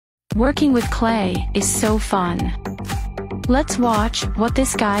Working with clay is so fun. Let's watch what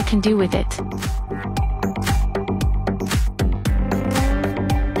this guy can do with it.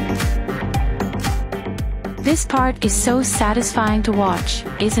 This part is so satisfying to watch,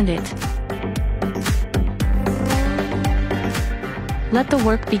 isn't it? Let the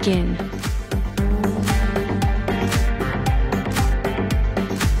work begin.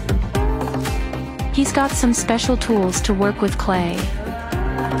 He's got some special tools to work with clay.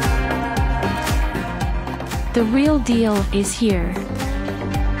 The real deal is here.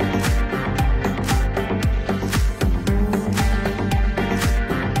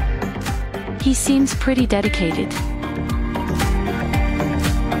 He seems pretty dedicated.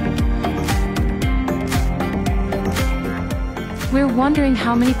 We're wondering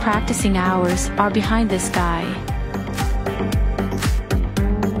how many practicing hours are behind this guy.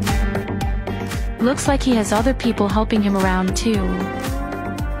 Looks like he has other people helping him around too.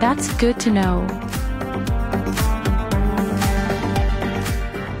 That's good to know.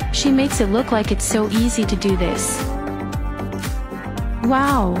 She makes it look like it's so easy to do this.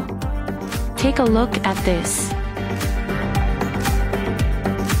 Wow! Take a look at this.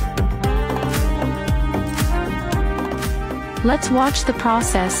 Let's watch the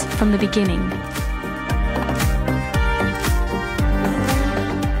process from the beginning.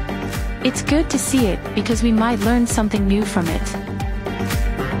 It's good to see it because we might learn something new from it.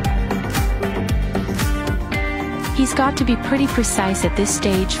 He's got to be pretty precise at this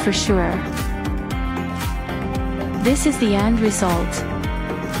stage for sure. This is the end result.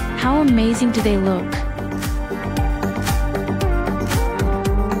 How amazing do they look?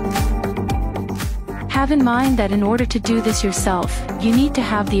 Have in mind that in order to do this yourself, you need to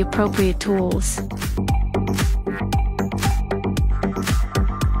have the appropriate tools.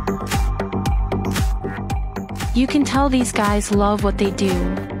 You can tell these guys love what they do.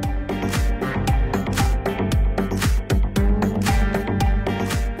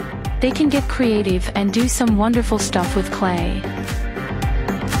 They can get creative and do some wonderful stuff with clay.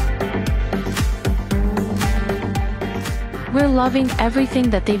 We're loving everything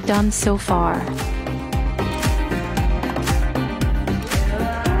that they've done so far.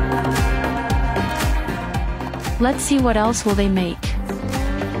 Let's see what else will they make.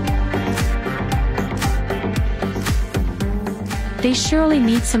 They surely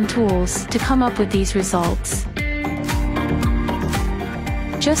need some tools to come up with these results.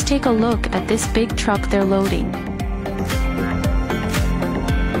 Just take a look at this big truck they're loading.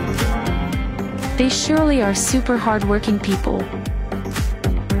 They surely are super hard-working people.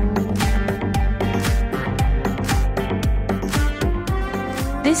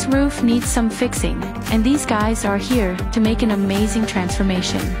 This roof needs some fixing, and these guys are here to make an amazing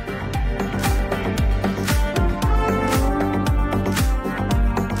transformation.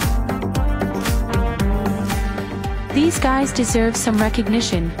 These guys deserve some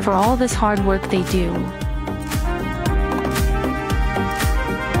recognition for all this hard work they do.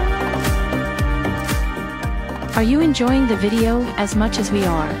 Are you enjoying the video as much as we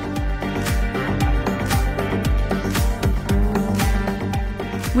are?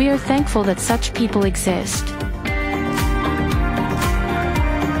 We are thankful that such people exist.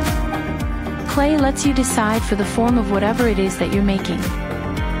 Clay lets you decide for the form of whatever it is that you're making.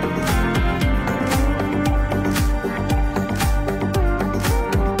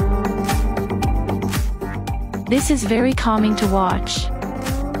 This is very calming to watch.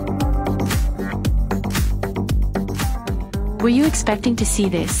 Were you expecting to see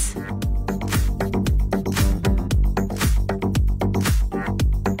this?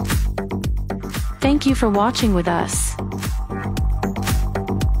 Thank you for watching with us.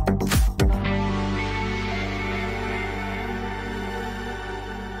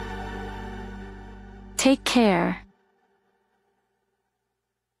 Take care.